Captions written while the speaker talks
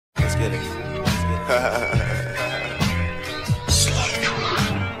get it.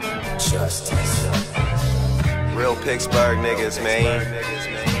 Justice. Real Pittsburgh niggas, man.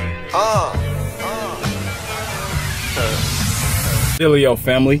 Dealio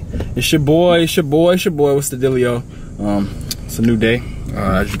family, it's your boy. What's the dealio? It's a new day.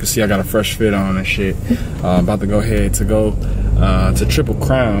 As you can see, I got a fresh fit on and shit. About to go ahead to go to Triple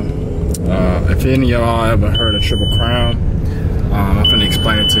Crown. If any of y'all ever heard of Triple Crown, I'm gonna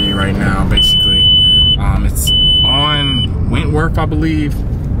explain it to you right now. Basically, it's on Wentworth, I believe.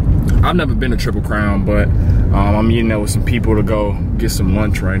 I've never been to Triple Crown, but I'm meeting there with some people to go get some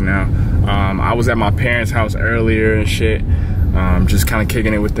lunch right now. I was at my parents' house earlier and shit, just kind of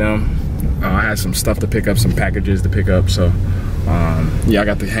kicking it with them. I had some stuff to pick up, some packages to pick up, so yeah, I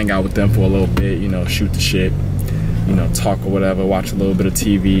got to hang out with them for a little bit, you know, shoot the shit, you know, talk or whatever, watch a little bit of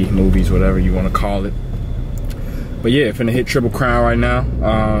TV, movies, whatever you want to call it. But yeah, finna hit Triple Crown right now.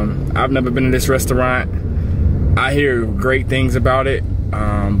 I've never been to this restaurant. I hear great things about it,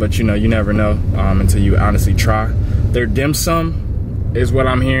 but you know, you never know until you honestly try. Their dim sum is what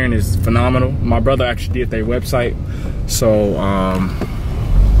I'm hearing is phenomenal. My brother actually did their website, so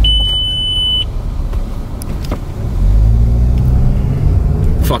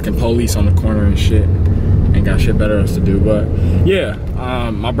fucking police on the corner and shit. Ain't got shit better else to do, but yeah,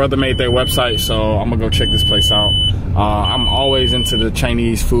 my brother made their website, so I'm gonna go check this place out. I'm always into the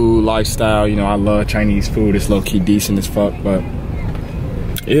Chinese food lifestyle, you know, I love Chinese food. It's low-key decent as fuck, but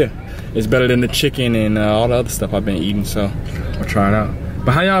yeah, it's better than the chicken and all the other stuff I've been eating, so I'll try it out.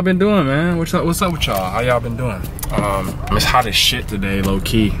 But how y'all been doing, man? What's up with y'all? How y'all been doing? It's hot as shit today,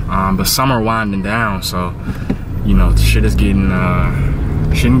 low-key, but summer winding down, so you know, shit is getting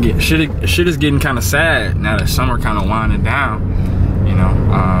shit is getting kind of sad now that summer kind of winding down. You know,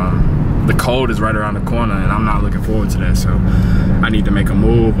 the cold is right around the corner, and I'm not looking forward to that. So I need to make a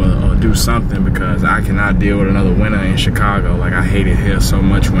move or do something, because I cannot deal with another winter in Chicago. Like, I hate it here so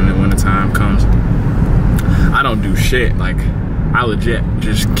much when the winter time comes. I don't do shit. Like, I legit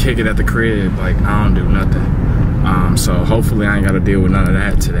just kick it at the crib. Like, I don't do nothing. So hopefully I ain't got to deal with none of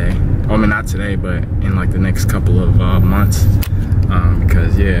that today. I mean, not today, but in like the next couple of months.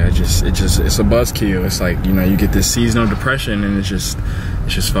 Because yeah, it's a buzzkill. It's like, you know, you get this seasonal depression, and it's just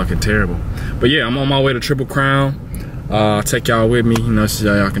fucking terrible. But yeah, I'm on my way to Triple Crown. I'll take y'all with me, you know, so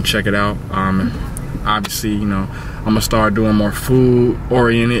y'all can check it out. Obviously, you know, I'm gonna start doing more food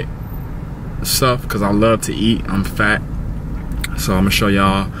oriented stuff, because I love to eat. I'm fat, so I'm gonna show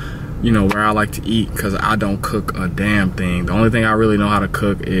y'all, you know, where I like to eat, because I don't cook a damn thing. The only thing I really know how to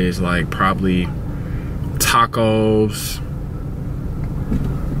cook is like probably tacos,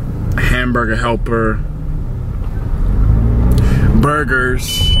 hamburger helper,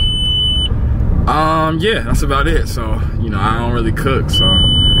 burgers. Yeah, that's about it. So, you know, I don't really cook, so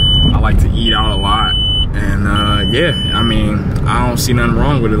I like to eat out a lot. And yeah, I mean, I don't see nothing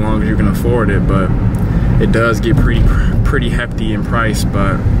wrong with it as long as you can afford it, but it does get pretty hefty in price,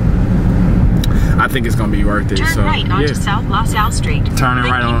 but I think it's gonna be worth it. Turn so right onto yeah, South LaSalle Street.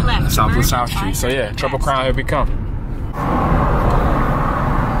 turning right on left South to LaSalle Street. So yeah, Triple Crown, here we come.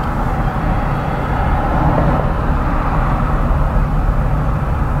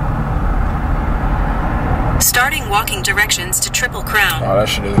 Starting walking directions to Triple Crown. Oh, that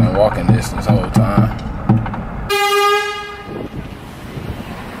shit is in walking distance the whole time.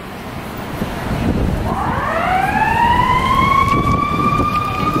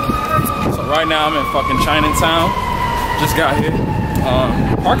 So right now I'm in fucking Chinatown. Just got here.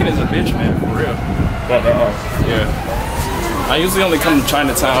 Parking is a bitch, man, for real. But yeah, I usually only come to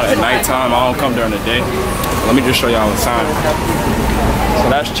Chinatown at nighttime. I don't come during the day. Let me just show y'all the sign. So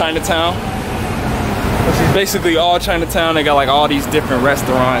that's Chinatown. This is basically all Chinatown. They got like all these different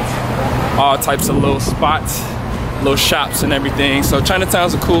restaurants, all types of little spots, little shops and everything. So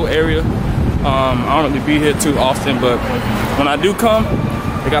Chinatown's a cool area. I don't really be here too often, but when I do come,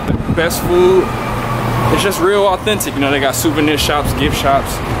 they got the best food. It's just real authentic. You know, they got souvenir shops, gift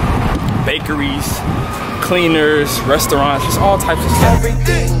shops, bakeries, cleaners, restaurants, just all types of stuff.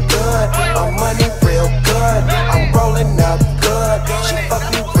 Everything good, my money real good. I'm rolling up good. She fuck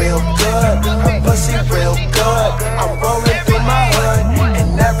me real good. Her pussy real good. I'm rolling through my hood,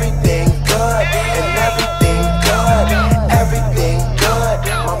 and everything good, and everything good, everything good.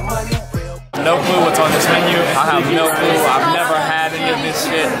 My money real good. No clue what's on this menu. I have no clue. I've never had any of this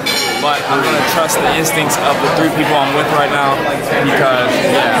shit, but I'm gonna trust the instincts of the three people I'm with right now, because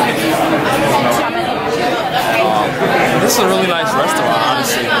yeah. This is a really nice restaurant,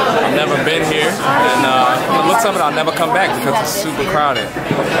 honestly. I've never been here, and from the looks of it, I'll never come back because it's super crowded.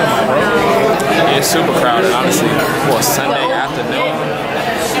 It's super crowded, honestly, for a Sunday afternoon.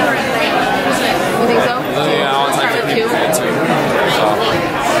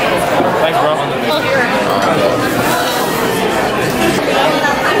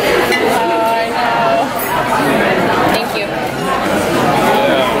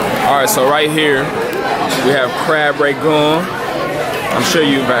 so right here we have crab ragoon. I'm sure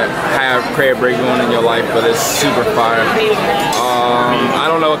you've had crab ragoon in your life, but it's super fire. I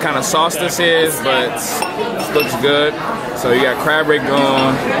don't know what kind of sauce this is, but it looks good. So you got crab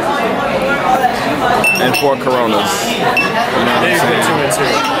ragoon and 4 Coronas. You know what I'm saying?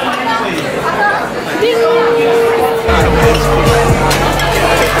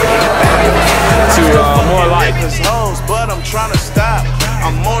 To more life. But I'm trying to stop.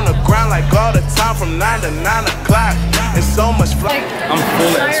 I'm on the ground like all the time from 9 to 9 o'clock. And so much flight. I'm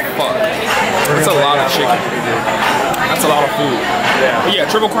full as fuck. That's a lot of chicken. That's a lot of food. Yeah. But yeah,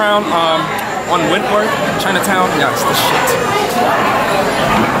 Triple Crown on Wentworth, Chinatown. Yeah, it's the shit.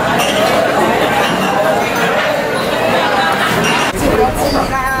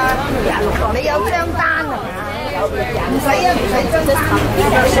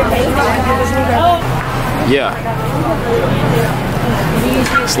 Yeah.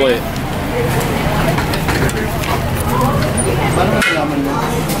 It's lit.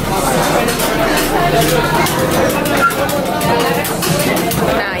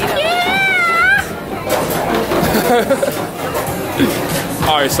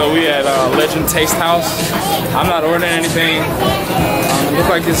 Alright, so we at Legend Taste House. I'm not ordering anything. It looks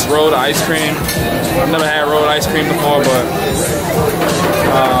like it's rolled ice cream. I've never had rolled ice cream before, but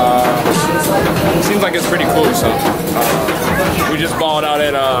it seems like it's pretty cool. So we just balled out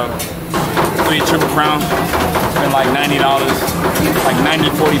at 3 Triple Crown. It's been like $90, like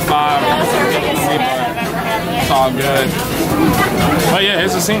 $90.45. It's all good. But yeah,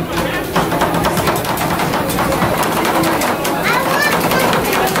 here's the scene.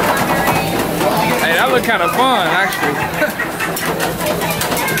 Hey, that looked kind of fun, actually.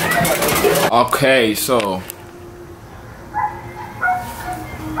 Okay, so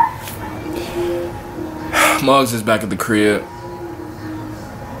Muggs is back at the crib.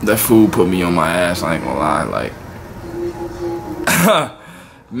 That food put me on my ass, I ain't gonna lie. Like,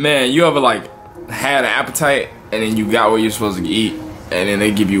 man, you ever like had an appetite and then you got what you're supposed to eat and then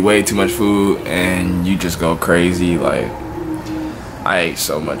they give you way too much food and you just go crazy? Like, I ate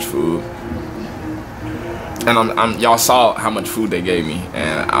so much food. And y'all saw how much food they gave me,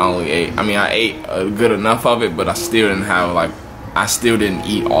 and I only ate, I mean, I ate good enough of it, but I still didn't have, like, I still didn't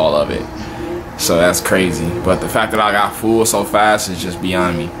eat all of it. So that's crazy. But the fact that I got full so fast is just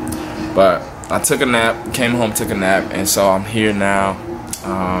beyond me. But I took a nap, came home, took a nap, and so I'm here now.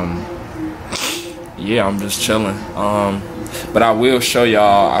 Yeah, I'm just chilling. But I will show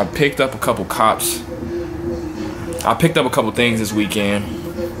y'all, I picked up a couple cops. I picked up a couple things this weekend.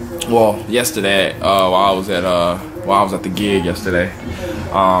 Well, yesterday, while I was at the gig yesterday,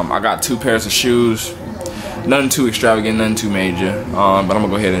 I got 2 pairs of shoes. Nothing too extravagant, nothing too major. But I'm gonna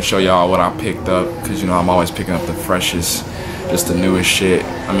go ahead and show y'all what I picked up, cause you know I'm always picking up the freshest, just the newest shit.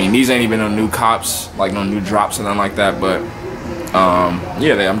 I mean, these ain't even no new cops, like no new drops or nothing like that. But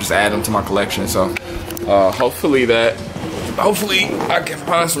yeah, I'm just adding them to my collection. So hopefully I can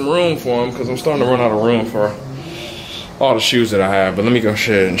find some room for them, cause I'm starting to run out of room for all the shoes that I have. But let me go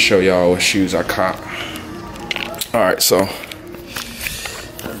ahead and show y'all what shoes I caught. Alright, so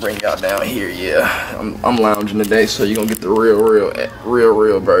I'll bring y'all down here. Yeah, I'm lounging today, so you're gonna get the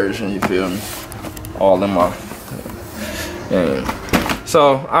real version, you feel me? All in my game.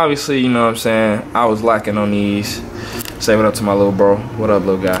 So obviously, you know what I'm saying, I was lacking on these. Say what up to my little bro. What up,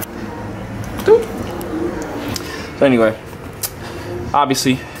 little guy? So anyway,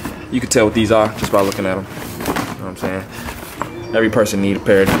 obviously you can tell what these are just by looking at them. You know what I'm saying? Every person need a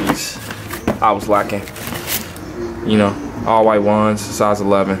pair of these. I was lacking. You know, all white ones, size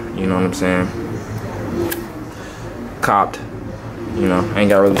 11. You know what I'm saying? Copped. You know, ain't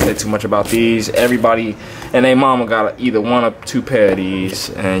gotta really say too much about these. Everybody and their mama got either 1 or 2 pair of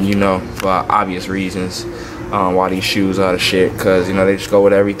these, and you know, for obvious reasons, why these shoes are the shit. Cause you know they just go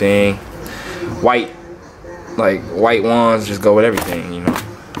with everything. White, like white ones, just go with everything. You know,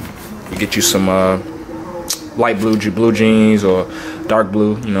 you get you some light blue jeans or dark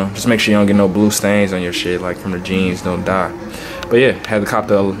blue, you know, just make sure you don't get no blue stains on your shit, like from the jeans, don't die. But yeah, had to cop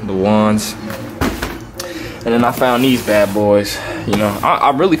the ones. And then I found these bad boys. You know, I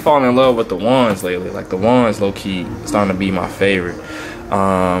really fallen in love with the ones lately. Like the ones low-key starting to be my favorite.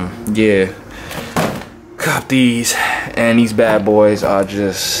 Yeah, cop these, and these bad boys are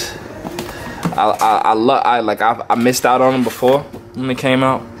just I missed out on them before when they came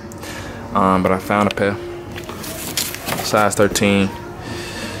out. But I found a pair. Size 13.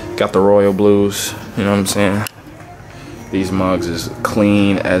 Got the royal blues, you know what I'm saying? These mugs is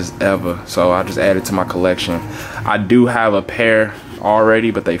clean as ever, so I just added to my collection. I do have a pair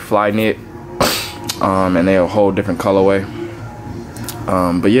already, but they fly knit, and they're a whole different colorway.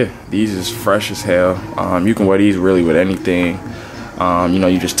 But yeah, these is fresh as hell. You can wear these really with anything. You know,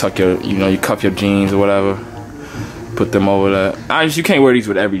 you just tuck your, you know, you cuff your jeans or whatever, put them over that. You can't wear these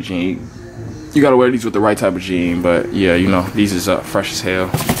with every jean. You gotta wear these with the right type of jean. But yeah, you know, these is fresh as hell.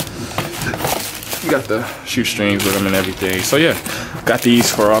 You got the shoestrings with them and everything. So yeah, got these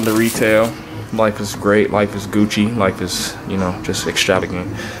for under retail. Life is great, life is Gucci, life is, you know, just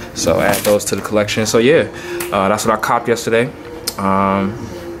extravagant. So add those to the collection. So yeah, that's what I copped yesterday.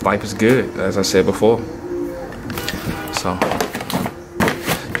 Life is good, as I said before. So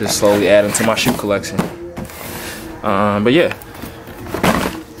just slowly adding to my shoe collection. But yeah,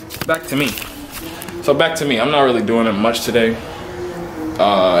 back to me. So back to me. I'm not really doing it much today.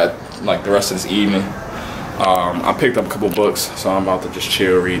 Like the rest of this evening, I picked up a couple books, so I'm about to just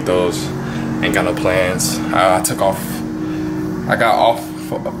chill, read those. Ain't got no plans. I got off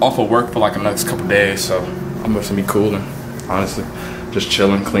of work for like the next couple days, so I'm gonna be cooling, honestly. Just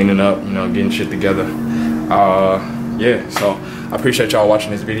chilling, cleaning up, you know, getting shit together. Yeah, so I appreciate y'all watching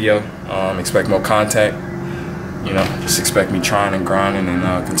this video. Expect more content. You know, just expect me trying and grinding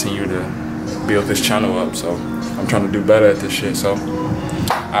and continue to build this channel up. So I'm trying to do better at this shit. So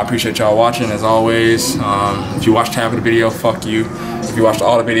I appreciate y'all watching as always. If you watched half of the video, fuck you. If you watched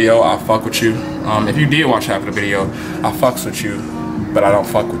all the video, I fuck with you. If you did watch half of the video, I fucks with you, but I don't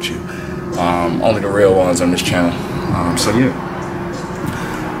fuck with you. Only the real ones on this channel. So yeah,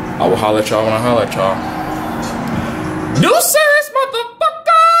 I will holler at y'all when I holler at y'all. Deuces, motherfucker!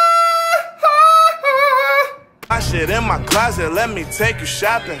 My shit in my closet, let me take you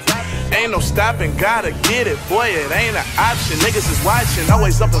shopping. Ain't no stopping, gotta get it, boy, it ain't an option. Niggas is watching,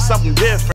 always up to something different.